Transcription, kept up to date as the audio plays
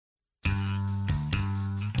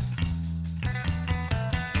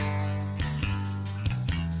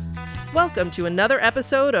Welcome to another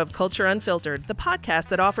episode of Culture Unfiltered, the podcast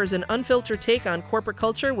that offers an unfiltered take on corporate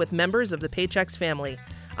culture with members of the Paychex family.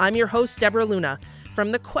 I'm your host, Deborah Luna.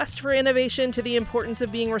 From the quest for innovation to the importance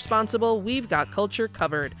of being responsible, we've got culture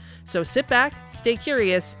covered. So sit back, stay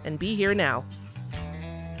curious, and be here now.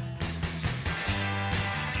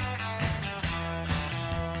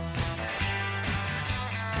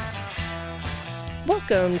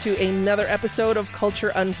 Welcome to another episode of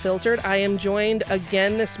Culture Unfiltered. I am joined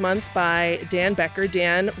again this month by Dan Becker.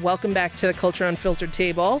 Dan, welcome back to the Culture Unfiltered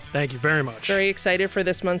table. Thank you very much. Very excited for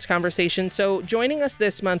this month's conversation. So joining us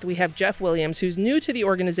this month, we have Jeff Williams, who's new to the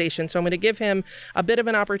organization. So I'm going to give him a bit of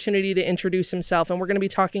an opportunity to introduce himself, and we're going to be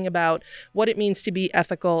talking about what it means to be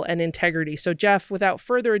ethical and integrity. So Jeff, without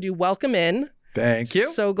further ado, welcome in. Thank you.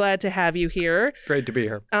 So glad to have you here. Great to be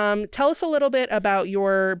here. Tell us a little bit about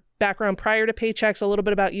your background prior to Paychex, a little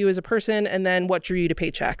bit about you as a person, and then what drew you to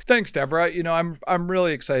Paychex. Thanks, Deborah. You know, I'm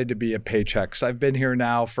really excited to be at Paychex. I've been here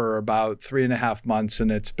now for about 3.5 months,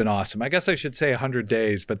 and it's been awesome. I guess I should say 100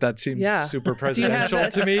 days, but that seems super presidential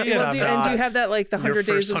to me. Do you have that like the 100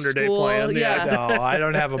 days of 100-day school? plan? Yeah. No, I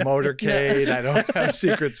don't have a motorcade. I don't have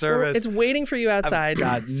Secret Service. It's waiting for you outside.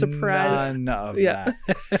 I've got Surprise. none of that.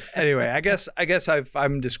 Anyway, I guess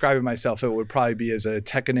I'm describing myself, it would probably be as a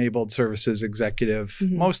tech-enabled services executive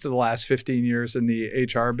most of the last 15 years in the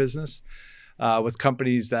HR business with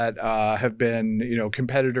companies that have been,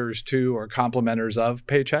 competitors to or complementers of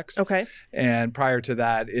Paychex. Okay. And prior to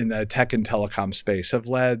that, in the tech and telecom space, have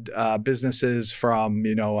led businesses from,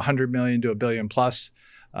 100 million to $1 billion plus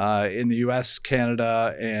in the US,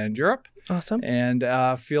 Canada, and Europe. Awesome. And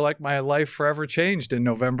feel like my life forever changed in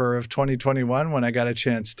November of 2021 when I got a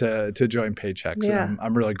chance to join Paychex. Yeah. And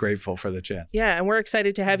I'm really grateful for the chance. Yeah, and we're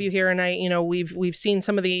excited to have you here. And we've seen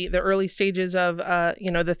some of the early stages of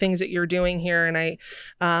the things that you're doing here, and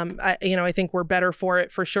I think we're better for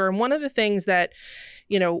it for sure. And one of the things that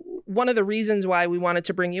one of the reasons why we wanted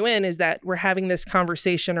to bring you in is that we're having this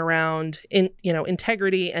conversation around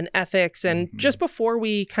integrity and ethics. And just before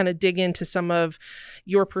we kind of dig into some of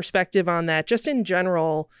your perspective on that, just in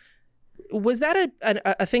general, was that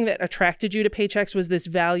a thing that attracted you to Paychex? Was this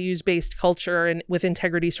values-based culture and with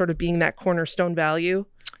integrity sort of being that cornerstone value?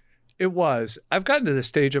 It was. I've gotten to the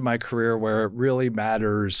stage of my career where it really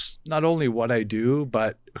matters not only what I do,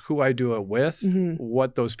 but who I do it with,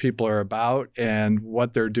 what those people are about, and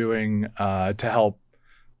what they're doing to help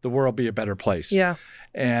the world be a better place. Yeah.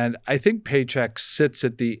 And I think Paychex sits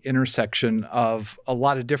at the intersection of a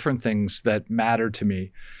lot of different things that matter to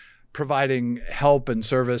me. Providing help and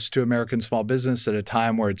service to American small business at a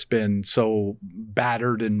time where it's been so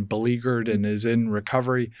battered and beleaguered and is in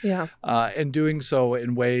recovery. Yeah. And doing so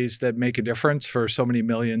in ways that make a difference for so many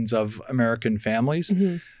millions of American families.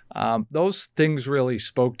 Those things really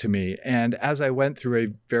spoke to me. And as I went through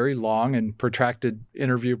a very long and protracted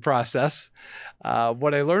interview process,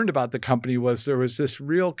 what I learned about the company was there was this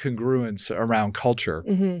real congruence around culture.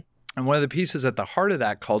 And one of the pieces at the heart of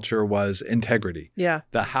that culture was integrity. Yeah.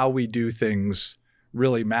 The how we do things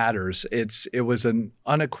really matters. It was an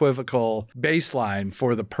unequivocal baseline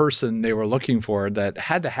for the person they were looking for that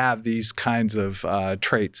had to have these kinds of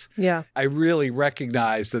traits. Yeah. I really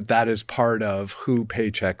recognize that is part of who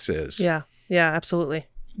Paychex is. Yeah. Yeah, absolutely.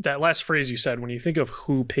 That last phrase you said, when you think of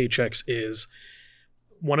who Paychex is,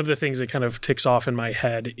 one of the things that kind of ticks off in my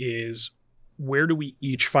head is, where do we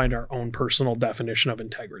each find our own personal definition of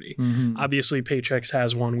integrity? Obviously, Paychex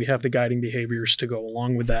has one. We have the guiding behaviors to go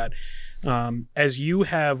along with that. As you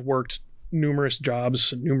have worked numerous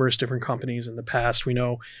jobs, numerous different companies in the past, we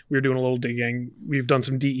know we were doing a little digging. We've done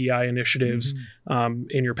some DEI initiatives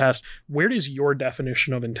in your past. Where does your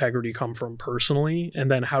definition of integrity come from personally?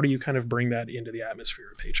 And then how do you kind of bring that into the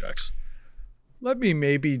atmosphere of Paychex? Let me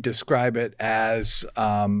maybe describe it as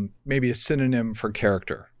maybe a synonym for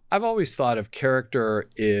character. I've always thought of character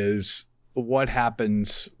is what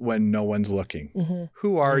happens when no one's looking.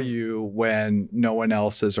 Who are you when no one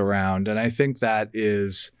else is around? And I think that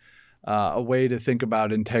is a way to think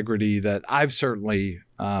about integrity that I've certainly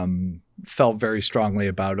felt very strongly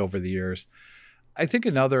about over the years. I think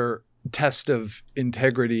another test of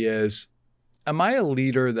integrity is, am I a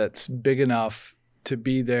leader that's big enough to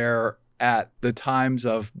be there at the times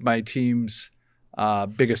of my team's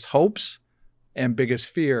biggest hopes and biggest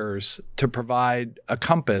fears to provide a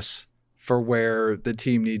compass for where the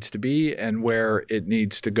team needs to be and where it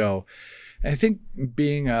needs to go? And I think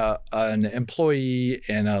being an employee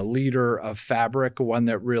and a leader of Fabric, one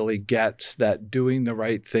that really gets that doing the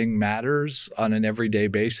right thing matters on an everyday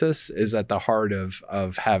basis, is at the heart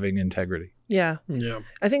of having integrity. Yeah.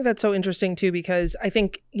 I think that's so interesting too, because I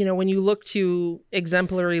think, when you look to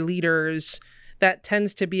exemplary leaders, that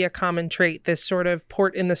tends to be a common trait, this sort of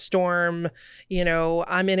port in the storm,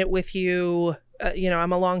 I'm in it with you.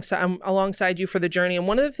 I'm alongside you for the journey. And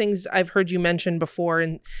one of the things I've heard you mention before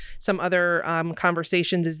in some other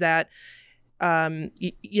conversations is that,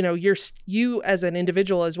 you as an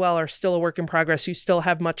individual as well are still a work in progress. You still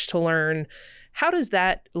have much to learn. How does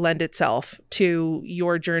that lend itself to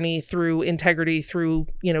your journey through integrity, through,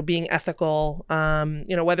 being ethical,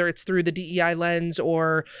 whether it's through the DEI lens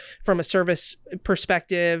or from a service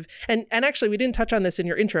perspective? And actually, we didn't touch on this in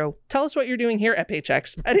your intro. Tell us what you're doing here at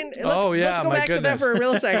Paychex. Let's go back to that for a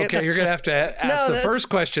real second. Okay, you're going to have to ask the first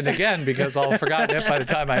question again because I'll have forgotten it by the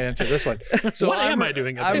time I answer this one. So what am I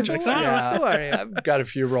doing at Paychex? Who are you? I've got a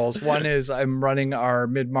few roles. One is I'm running our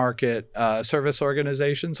mid-market service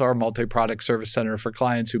organization, so our multi-product service center for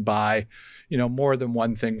clients who buy, more than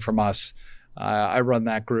one thing from us. I run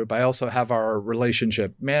that group. I also have our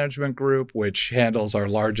relationship management group, which handles our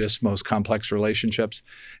largest, most complex relationships.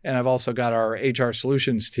 And I've also got our HR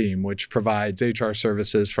solutions team, which provides HR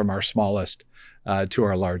services from our smallest to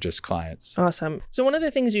our largest clients. Awesome. So one of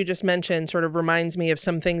the things you just mentioned sort of reminds me of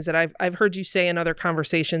some things that I've heard you say in other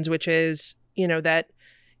conversations, which is, that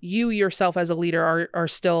you yourself as a leader are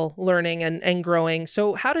still learning and growing.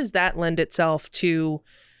 So how does that lend itself to,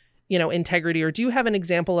 integrity? Or do you have an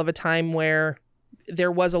example of a time where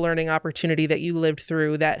there was a learning opportunity that you lived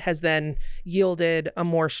through that has then yielded a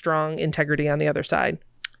more strong integrity on the other side?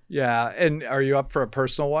 Yeah. And are you up for a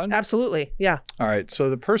personal one? Absolutely. Yeah. All right. So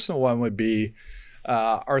the personal one would be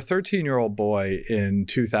our 13-year-old boy in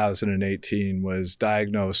 2018 was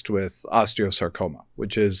diagnosed with osteosarcoma,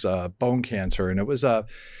 which is bone cancer. And it was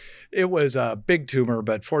a big tumor,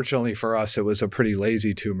 but fortunately for us, it was a pretty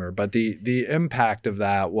lazy tumor. But the impact of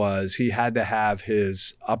that was he had to have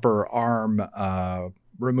his upper arm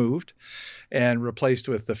removed and replaced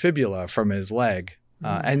with the fibula from his leg.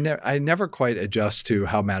 I never quite adjust to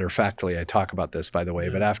how matter-of-factly I talk about this, by the way,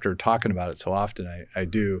 but after talking about it so often, I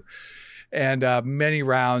do. And many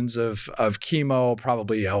rounds of chemo,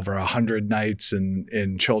 probably over 100 nights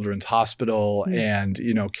in Children's Hospital. And,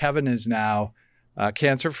 Kevin is now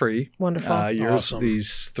cancer-free. Wonderful. Awesome.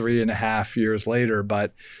 These 3.5 years later.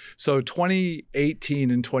 But so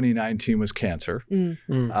 2018 and 2019 was cancer.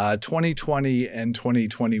 2020 and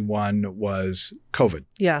 2021 was COVID.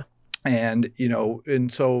 Yeah. And,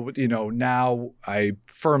 so now I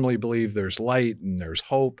firmly believe there's light and there's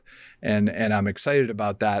hope and I'm excited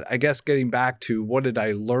about that. I guess getting back to what did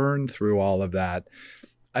I learn through all of that?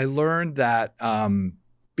 I learned that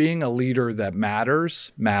being a leader that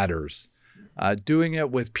matters. Doing it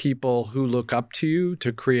with people who look up to you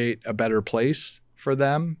to create a better place for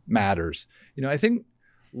them matters. I think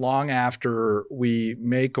long after we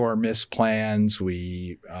make or miss plans,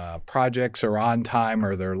 projects are on time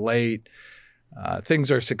or they're late, things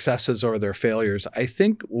are successes or they're failures, I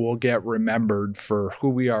think we'll get remembered for who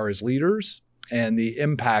we are as leaders and the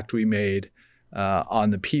impact we made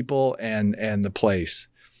on the people and the place.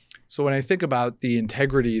 So when I think about the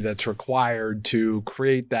integrity that's required to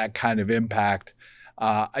create that kind of impact,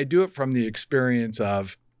 I do it from the experience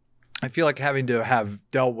of, I feel like having to have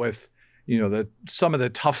dealt with some of the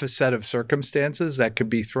toughest set of circumstances that could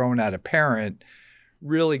be thrown at a parent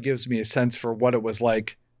really gives me a sense for what it was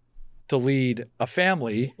like to lead a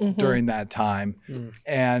family during that time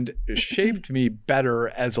and shaped me better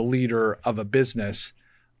as a leader of a business.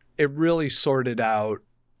 It really sorted out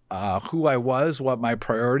who I was, what my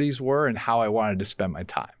priorities were, and how I wanted to spend my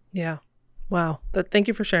time. Yeah. Wow. Thank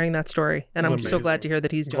you for sharing that story. And I'm so glad to hear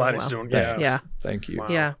that he's doing well. Glad he's doing well. Yeah. Thank you. Wow.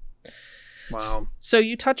 Yeah. Wow. So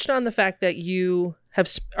you touched on the fact that you have,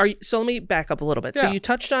 so let me back up a little bit. Yeah. So you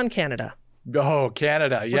touched on Canada. Oh,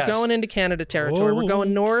 Canada, yes. We're going into Canada territory. We're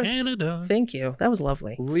going north. Canada. Thank you. That was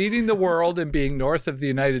lovely. Leading the world and being north of the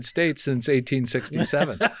United States since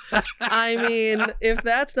 1867. I mean, if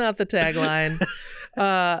that's not the tagline,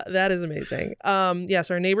 that is amazing.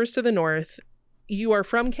 Yes, our neighbors to the north. You are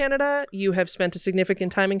from Canada. You have spent a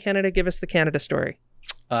significant time in Canada. Give us the Canada story.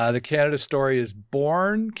 The Canada story is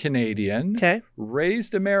born Canadian,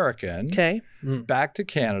 raised American, back to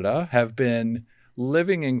Canada, have been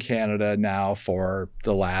living in Canada now for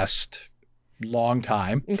the last long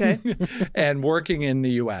time, and working in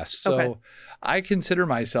the U.S. So I consider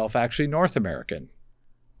myself actually North American.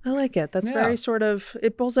 I like it. That's very sort of,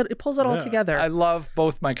 it pulls it all together. I love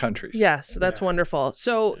both my countries. Yes, that's wonderful.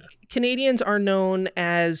 So Canadians are known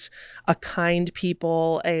as a kind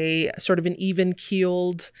people, a sort of an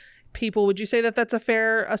even-keeled people. Would you say that that's a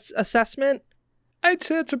fair assessment? I'd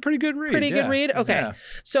say it's a pretty good read. Good read? Okay. Yeah.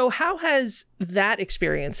 So how has that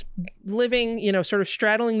experience, living, sort of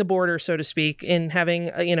straddling the border, so to speak, in having,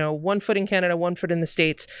 1 foot in Canada, 1 foot in the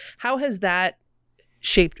States, how has that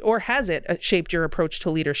shaped, or has it shaped your approach to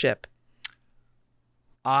leadership?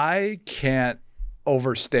 I can't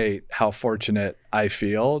overstate how fortunate I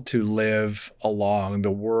feel to live along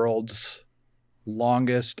the world's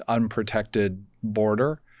longest unprotected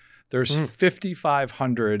border. There's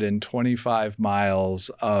 5,525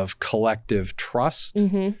 miles of collective trust,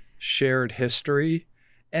 shared history,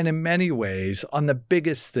 and in many ways, on the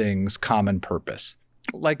biggest things, common purpose.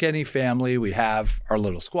 Like any family, we have our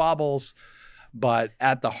little squabbles, but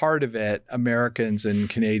at the heart of it, Americans and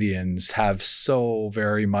Canadians have so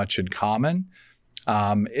very much in common.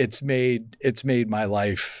 It's made my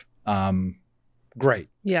life great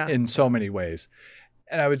in so many ways.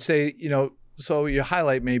 And I would say, so you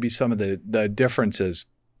highlight maybe some of the differences.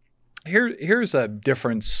 Here's a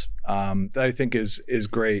difference that I think is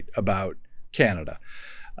great about Canada.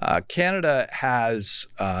 Canada has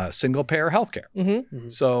single-payer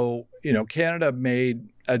healthcare. So, Canada made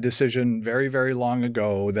a decision very, very long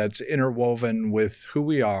ago that's interwoven with who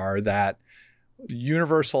we are, that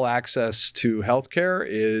universal access to healthcare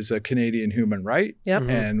is a Canadian human right.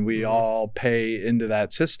 And we all pay into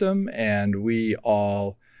that system, and we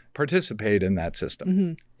all participate in that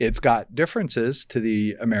system. It's got differences to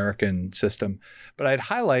the American system, but I'd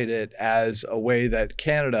highlight it as a way that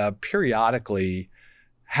Canada periodically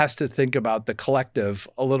has to think about the collective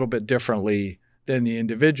a little bit differently than the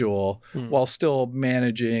individual, while still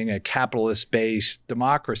managing a capitalist-based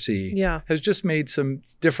democracy, has just made some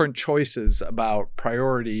different choices about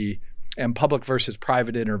priority and public versus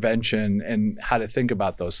private intervention and how to think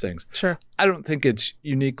about those things. Sure. I don't think it's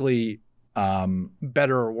uniquely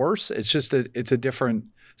better or worse. It's just it's a different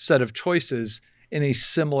set of choices in a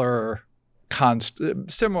similar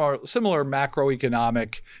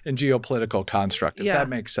macroeconomic and geopolitical construct, if that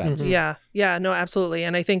makes sense. Yeah, no, absolutely.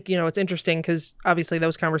 And I think, it's interesting because obviously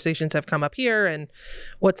those conversations have come up here, and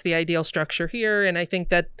what's the ideal structure here? And I think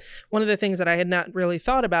that one of the things that I had not really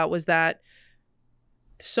thought about was that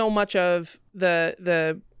so much of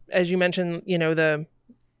the as you mentioned,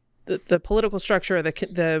 the political structure,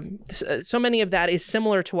 so many of that is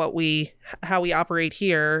similar to how we operate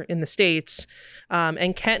here in the States,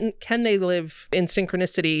 and can they live in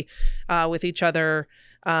synchronicity with each other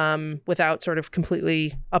without sort of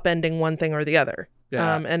completely upending one thing or the other?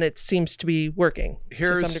 And it seems to be working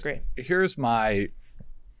to some degree. Here's my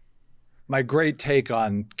great take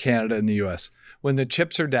on Canada and the U.S. When the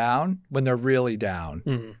chips are down, when they're really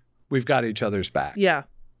down, we've got each other's back. Yeah.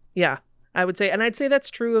 I would say, and I'd say that's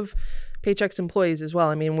true of Paychex employees as well.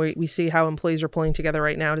 I mean, we see how employees are pulling together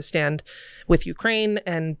right now to stand with Ukraine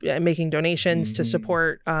and making donations to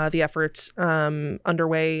support the efforts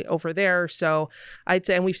underway over there. So I'd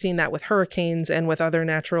say, and we've seen that with hurricanes and with other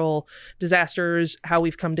natural disasters, how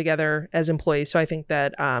we've come together as employees. So I think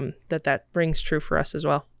that that rings true for us as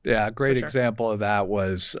well. Yeah, a great example of that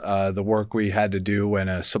was the work we had to do when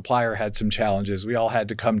a supplier had some challenges. We all had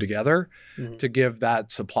to come together to give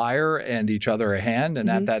that supplier and each other a hand. And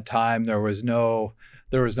at that time, there was no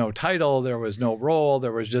title, there was no role,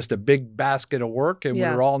 there was just a big basket of work, and we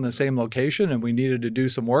were all in the same location, and we needed to do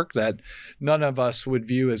some work that none of us would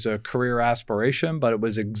view as a career aspiration, but it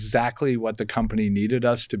was exactly what the company needed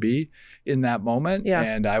us to be in that moment.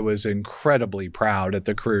 And I was incredibly proud at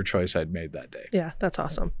the career choice I'd made that day. Yeah, that's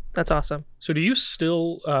awesome. That's awesome. So do you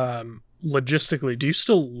still, logistically, do you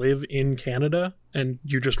still live in Canada and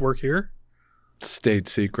you just work here? State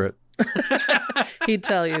secret. He'd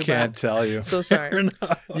tell you. Can't tell you. So sorry.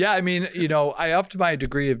 Yeah, I mean, I upped my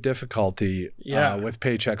degree of difficulty with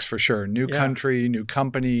Paychex for sure. New country, new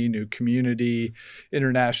company, new community,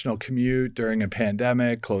 international commute during a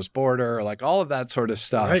pandemic, closed border, like all of that sort of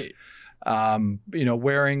stuff. Right.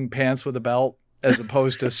 Wearing pants with a belt as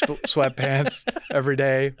opposed to sweatpants every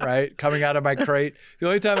day, right? Coming out of my crate. The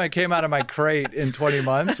only time I came out of my crate in 20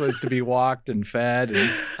 months was to be walked and fed.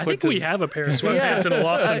 And I think we have a pair of sweatpants in a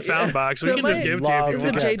lost and found box. We can just give it to you if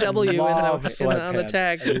you want. It's a JW on the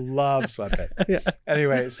tag. I love sweatpants.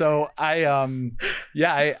 Anyway, so I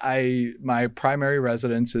my primary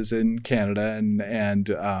residence is in Canada, and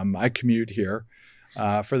I commute here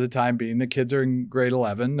for the time being. The kids are in grade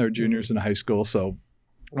 11. They're juniors in high school, so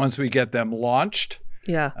once we get them launched,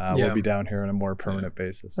 we'll be down here on a more permanent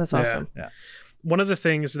basis. That's awesome. Yeah. One of the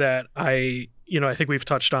things that I think we've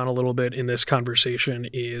touched on a little bit in this conversation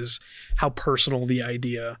is how personal the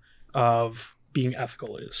idea of being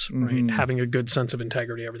ethical is, right? Having a good sense of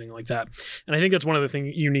integrity, everything like that. And I think that's one of the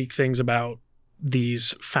unique things about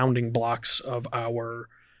these founding blocks of our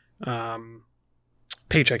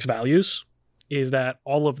Paychex values is that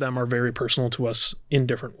all of them are very personal to us in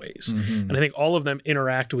different ways. And I think all of them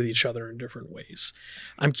interact with each other in different ways.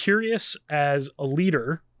 I'm curious, as a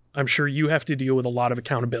leader, I'm sure you have to deal with a lot of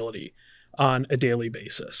accountability on a daily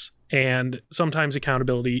basis. And sometimes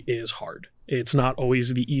accountability is hard. It's not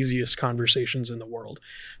always the easiest conversations in the world.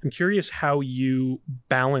 I'm curious how you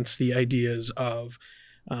balance the ideas of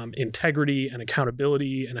integrity and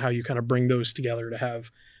accountability and how you kind of bring those together to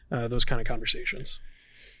have those kind of conversations.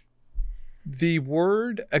 The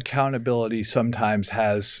word accountability sometimes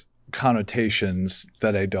has connotations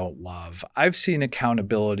that I don't love. I've seen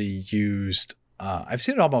accountability used, I've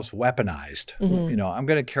seen it almost weaponized. You know, I'm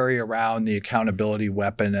going to carry around the accountability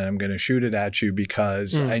weapon and I'm going to shoot it at you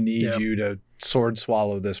because I need you to sword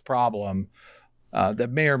swallow this problem that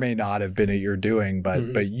may or may not have been at your doing,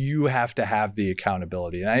 but you have to have the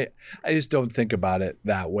accountability. And I just don't think about it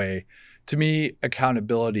that way. To me,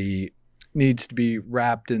 accountability needs to be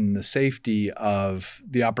wrapped in the safety of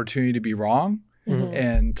the opportunity to be wrong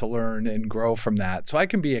and to learn and grow from that. So I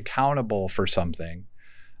can be accountable for something,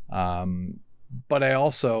 but I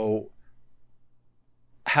also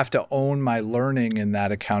have to own my learning in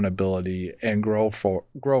that accountability and grow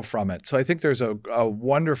from it. So I think there's a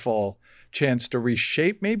wonderful chance to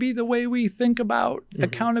reshape maybe the way we think about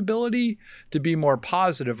accountability to be more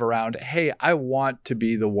positive around, hey, I want to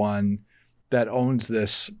be the one that owns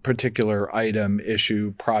this particular item,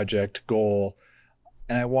 issue, project, goal,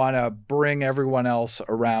 and I want to bring everyone else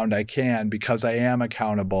around I can because I am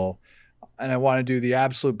accountable, and I want to do the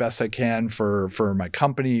absolute best I can for my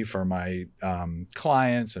company, for my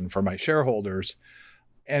clients, and for my shareholders.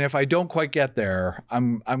 And if I don't quite get there,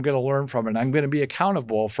 I'm going to learn from it. I'm going to be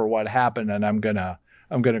accountable for what happened, and I'm going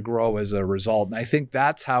to grow as a result. And I think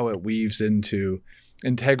that's how it weaves into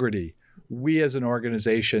integrity. We as an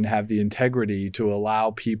organization have the integrity to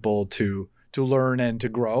allow people to learn and to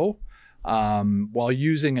grow, while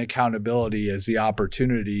using accountability as the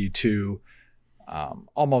opportunity to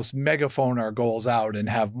almost megaphone our goals out and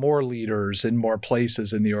have more leaders in more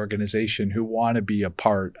places in the organization who want to be a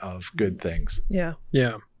part of good things. Yeah.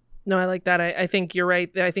 Yeah. No, I like that. I think you're right.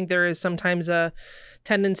 I think there is sometimes a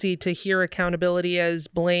tendency to hear accountability as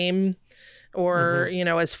blame or, you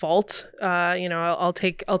know, as fault. You know, I'll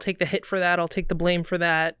take the hit for that. I'll take the blame for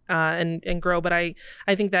that, and grow. But I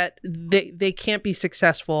think that they can't be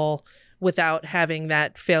successful without having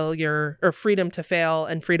that failure or freedom to fail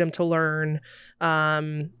and freedom to learn,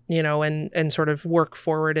 you know, and sort of work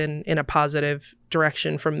forward in a positive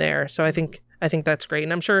direction from there. So I think that's great.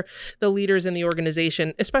 And I'm sure the leaders in the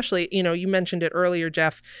organization, especially, you know, you mentioned it earlier,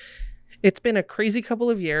 Jeff, it's been a crazy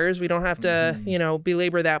couple of years. We don't have to, you know,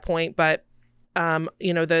 belabor that point, but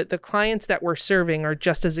you know, the clients that we're serving are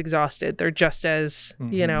just as exhausted. They're just as,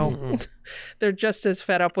 you know, they're just as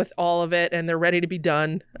fed up with all of it, and they're ready to be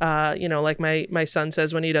done. You know, like my son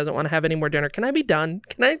says when he doesn't want to have any more dinner, can I be done?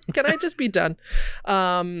 Can I just be done?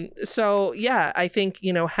 So yeah, I think,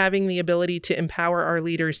 you know, having the ability to empower our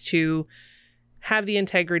leaders to have the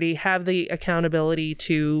integrity, have the accountability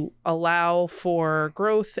to allow for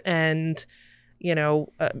growth and, you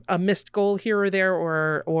know, a missed goal here or there,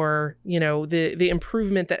 or you know, the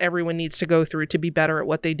improvement that everyone needs to go through to be better at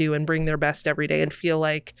what they do and bring their best every day and feel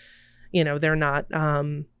like, you know, they're not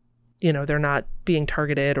being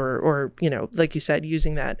targeted or, you know, like you said,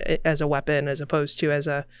 using that as a weapon as opposed to as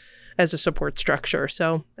a support structure.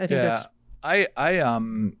 So I think that's.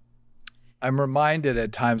 I'm reminded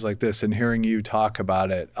at times like this and hearing you talk about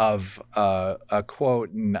it of a quote,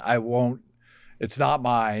 and it's not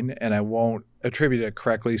mine and I won't attribute it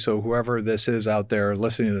correctly. So whoever this is out there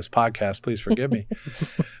listening to this podcast, please forgive me.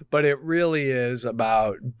 But it really is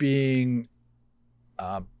about being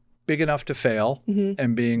big enough to fail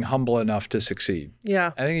and being humble enough to succeed.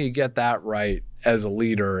 Yeah. I think you get that right as a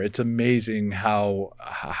leader. It's amazing how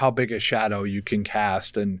big a shadow you can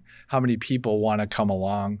cast and how many people want to come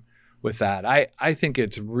along with that. I think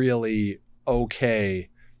it's really okay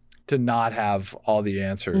to not have all the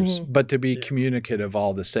answers, but to be communicative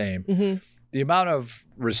all the same. The amount of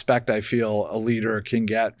respect I feel a leader can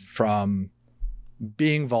get from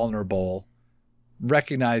being vulnerable,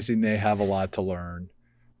 recognizing they have a lot to learn,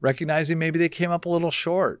 recognizing maybe they came up a little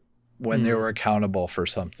short when they were accountable for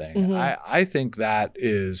something. I think that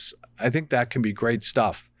can be great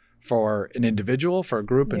stuff for an individual, for a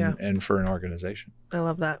group, and for an organization. I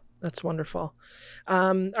love that. That's wonderful.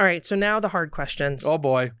 All right. So now the hard questions. Oh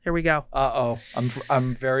boy. Here we go. Uh-oh.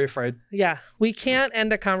 I'm very afraid. Yeah. We can't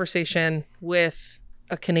end a conversation with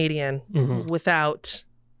a Canadian without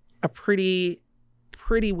a pretty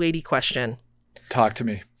weighty question. Talk to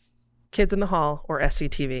me. Kids in the Hall or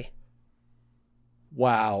SCTV?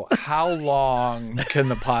 Wow. How long can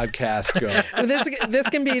the podcast go? This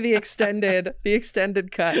can be the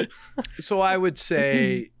extended cut. So I would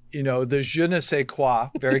say, you know, the je ne sais quoi,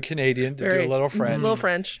 very Canadian, to do a little French. A little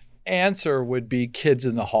French. answer would be Kids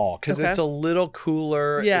in the Hall because Okay. it's a little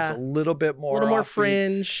cooler. Yeah. It's a little bit more A little more offbeat.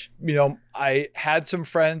 fringe. You know, I had some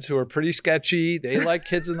friends who are pretty sketchy. They like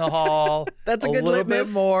Kids in the Hall. That's a good little litmus.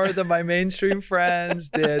 bit more than my mainstream friends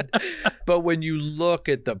did. But when you look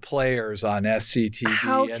at the players on SCTV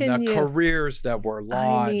How and can the you- careers that were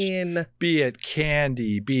launched, I mean, be it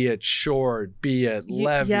Candy, be it Short, be it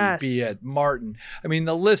Levy, yes. be it Martin. I mean,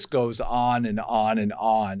 the list goes on and on and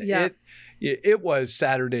on. Yeah. It was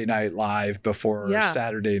Saturday Night Live before Yeah.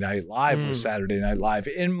 Saturday Night Live was Saturday Night Live,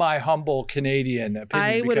 in my humble Canadian opinion,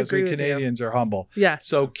 I would because agree we with you. Canadians are humble. yes.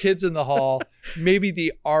 So Kids in the Hall, maybe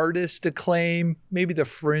the artist acclaim, maybe the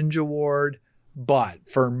Fringe Award, but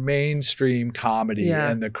for mainstream comedy Yeah.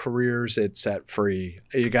 and the careers it set free,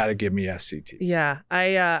 you got to give me SCTV. Yeah,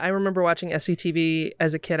 I remember watching SCTV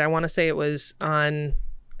as a kid. I want to say it was on.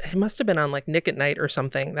 It must have been on like Nick at Night or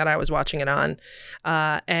something that I was watching it on,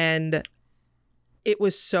 and it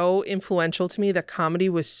was so influential to me. The comedy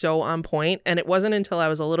was so on point, and it wasn't until I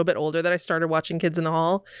was a little bit older that I started watching Kids in the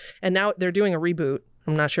Hall, and now they're doing a reboot.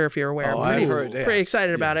 I'm not sure if you're aware. Oh, I'm pretty, I've heard. pretty Yes.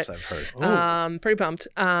 excited about Yes, it. I've heard. Pretty pumped.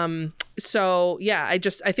 So yeah, I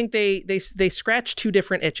think they scratch two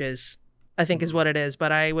different itches, I think is what it is.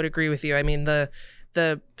 But I would agree with you. I mean, the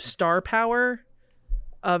star power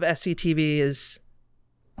of SCTV is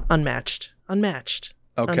unmatched.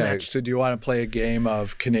 Okay, unmatched. so do you want to play a game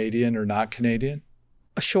of Canadian or not Canadian?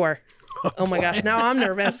 Sure. Oh my gosh, now I'm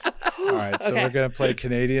nervous. All right, so Okay. we're going to play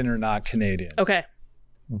Canadian or not Canadian. Okay.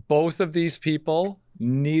 Both of these people,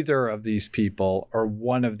 neither of these people, or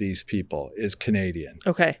one of these people is Canadian.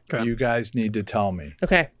 Okay. Okay. You guys need to tell me.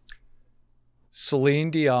 Okay.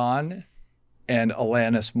 Celine Dion and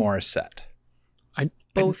Alanis Morissette.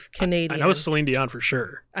 Both Canadian. I know Celine Dion for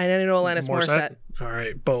sure. I know Alanis Morissette. All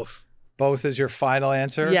right, both. Both is your final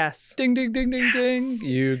answer? Yes. Ding, ding, ding, ding, ding.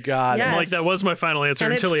 You got Yes. I'm like, that was my final answer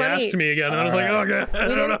And until it's he funny- asked me again. And I was All like, right. okay, I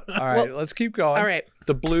don't know. it. All right, let's keep going. All right.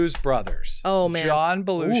 The Blues Brothers. Oh, man. John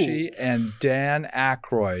Belushi and Dan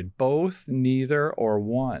Aykroyd. Both, neither, or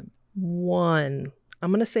one. One.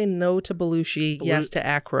 I'm gonna say no to Belushi, yes to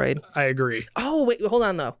Aykroyd. I agree. Oh wait, hold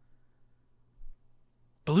on though.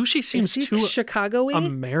 Belushi seems Is he too Chicago-y?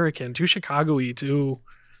 American, too Chicago-y, too.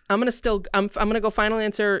 I'm gonna go final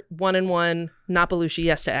answer 1 and 1, not Belushi,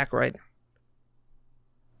 yes to Aykroyd.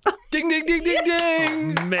 Ding, ding, ding, ding,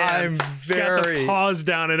 ding. Oh, man. I'm He's got the very, pause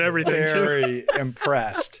down and everything, too. very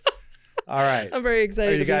impressed. All right. I'm very excited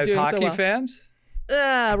Are you to be guys doing hockey so well. fans?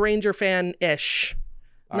 Ranger fan-ish.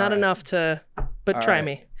 All Not right. enough to, but All try right.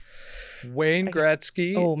 me. Wayne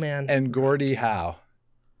Gretzky Oh man. and Gordie Howe.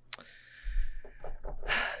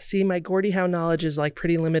 See, my Gordie Howe knowledge is like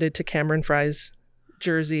pretty limited to Cameron Fry's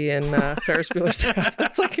jersey and Ferris Bueller's Day Off.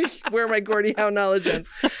 That's like where my Gordie Howe knowledge ends.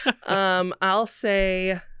 I'll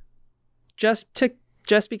say just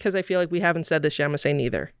because I feel like we haven't said this yet, I'm gonna say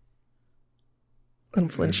neither. I'm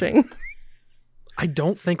flinching. I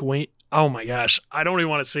don't think Wayne... Oh, my gosh. I don't even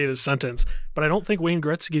want to say this sentence, but I don't think Wayne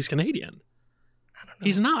Gretzky's Canadian. I don't know.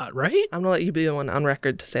 He's not, right? I'm gonna let you be the one on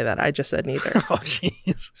record to say that. I just said neither. Oh,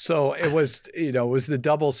 jeez. So it was, it was the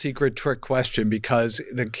double secret trick question because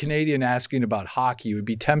the Canadian asking about hockey would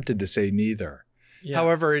be tempted to say neither. Yeah.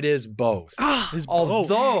 However, it is both. It's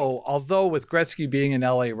both. Although with Gretzky being an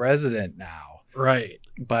LA resident now, Right.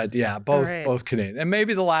 but yeah, both All right. both Canadian. And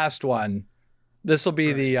maybe the last one. This will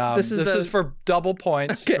be the This is for double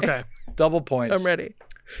points. Okay. Okay. Double points. I'm ready.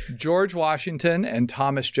 George Washington and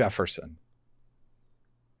Thomas Jefferson.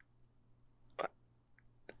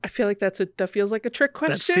 I feel like that feels like a trick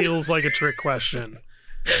question. That feels like a trick question.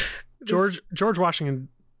 George Washington,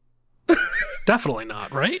 definitely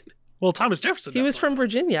not, right? Well, Thomas Jefferson. He was definitely. from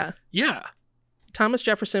Virginia. Yeah. Thomas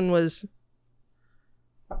Jefferson was.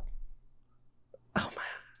 Oh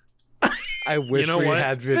my! I wish know we what?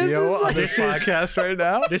 had video on this This is- podcast right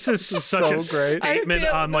now. This is such so a great. statement I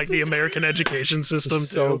feel on like this the is- American education system.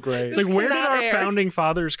 so too. great. It's like, This where did cannot our air. founding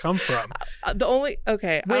fathers come from? The only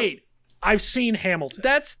okay. Wait, I've seen Hamilton.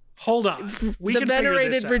 that's Hold on. We the can figure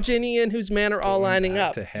venerated this out. Virginian whose men are all Going lining back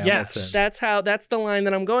up. to Hamilton. Yes. That's the line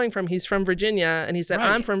that I'm going from. He's from Virginia, and he said, Right.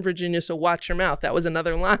 "I'm from Virginia, so watch your mouth." That was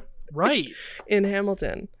another line Right. in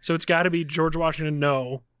Hamilton. So it's got to be George Washington,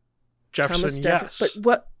 no. Jefferson, Thomas yes. But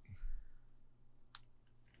what?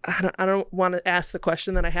 I don't want to ask the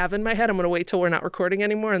question that I have in my head. I'm going to wait till we're not recording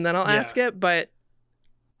anymore, and then I'll Yeah. ask it. But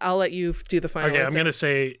I'll let you do the final Okay, I'm answer. going to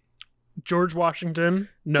say George Washington,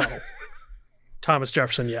 no. Thomas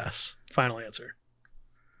Jefferson, yes. Final answer.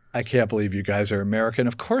 I can't believe you guys are American.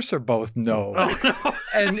 Of course, they're both no. Oh, no.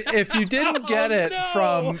 And if you didn't get it no.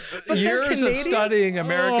 from But they're years of Canadian? studying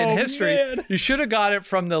American Oh, history, man. you should have got it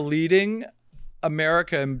from the leading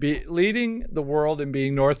America and leading the world and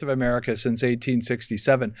being north of America since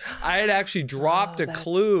 1867. I had actually dropped a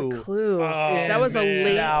clue. That was a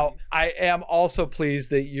late. Now, I am also pleased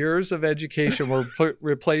that years of education were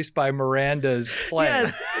replaced by Miranda's play.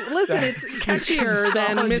 Yes, listen, it's catchier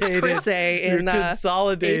than Miss Chrissy in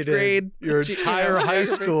consolidated 8th grade. your entire high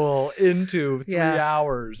school into 3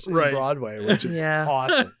 hours in Broadway, which is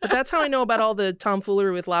awesome. But that's how I know about all the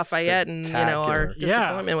tomfoolery with Lafayette and our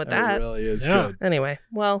disappointment with that. It really is good. Anyway,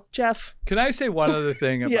 well, Jeff. Can I say one other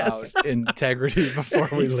thing about integrity before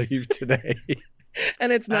we leave today?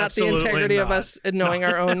 And it's not the integrity of us knowing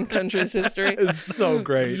our own country's history. It's so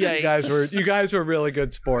great. Yikes. You guys were really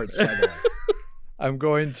good sports, by the way. I'm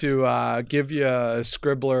going to give you a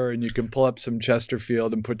scribbler, and you can pull up some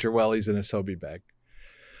Chesterfield and put your wellies in a Sobe bag.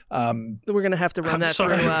 We're gonna have to run that through.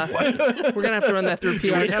 We're gonna have to run that through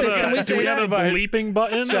PR. Do we have a bleeping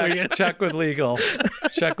button? Check with legal.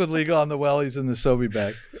 Check with legal on the wellies in the Sobe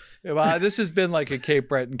bag. Well, this has been like a Cape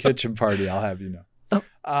Breton kitchen party. I'll have you know.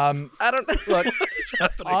 I don't look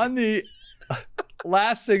on the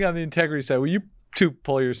last thing on the integrity side. Will you two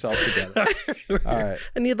pull yourself together? All right.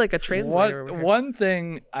 I need like a translator. One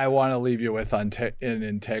thing I want to leave you with on in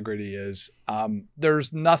integrity is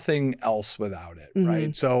there's nothing else without it,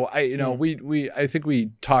 right? So I think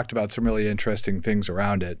we talked about some really interesting things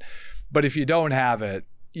around it, but if you don't have it,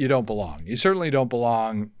 you don't belong. You certainly don't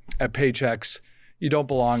belong at Paychex. You don't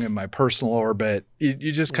belong in my personal orbit.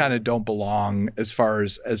 You just kind of don't belong as far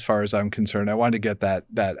as I'm concerned. I wanted to get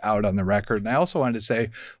that out on the record. And I also wanted to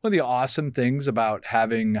say one of the awesome things about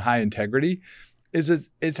having high integrity is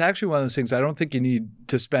it's actually one of those things I don't think you need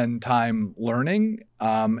to spend time learning.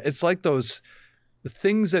 It's like those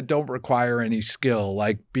things that don't require any skill,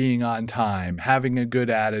 like being on time, having a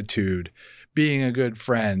good attitude, being a good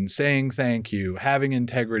friend, saying thank you, having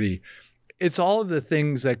integrity. It's all of the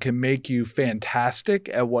things that can make you fantastic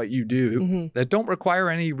at what you do that don't require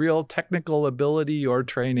any real technical ability or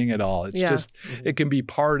training at all. It's just, it can be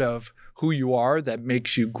part of who you are that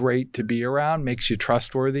makes you great to be around, makes you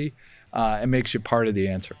trustworthy, and makes you part of the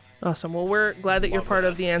answer. Awesome. Well, we're glad that you're part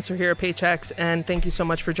of the answer here at Paychex, and thank you so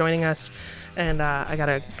much for joining us. And I got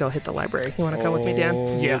to go hit the library. You want to come with me,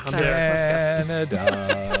 Dan? Yeah, I'm there.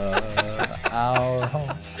 Canada, our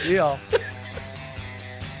home. See y'all.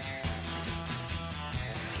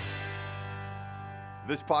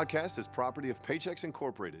 This podcast is property of Paychex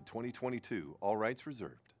Incorporated 2022. All rights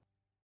reserved.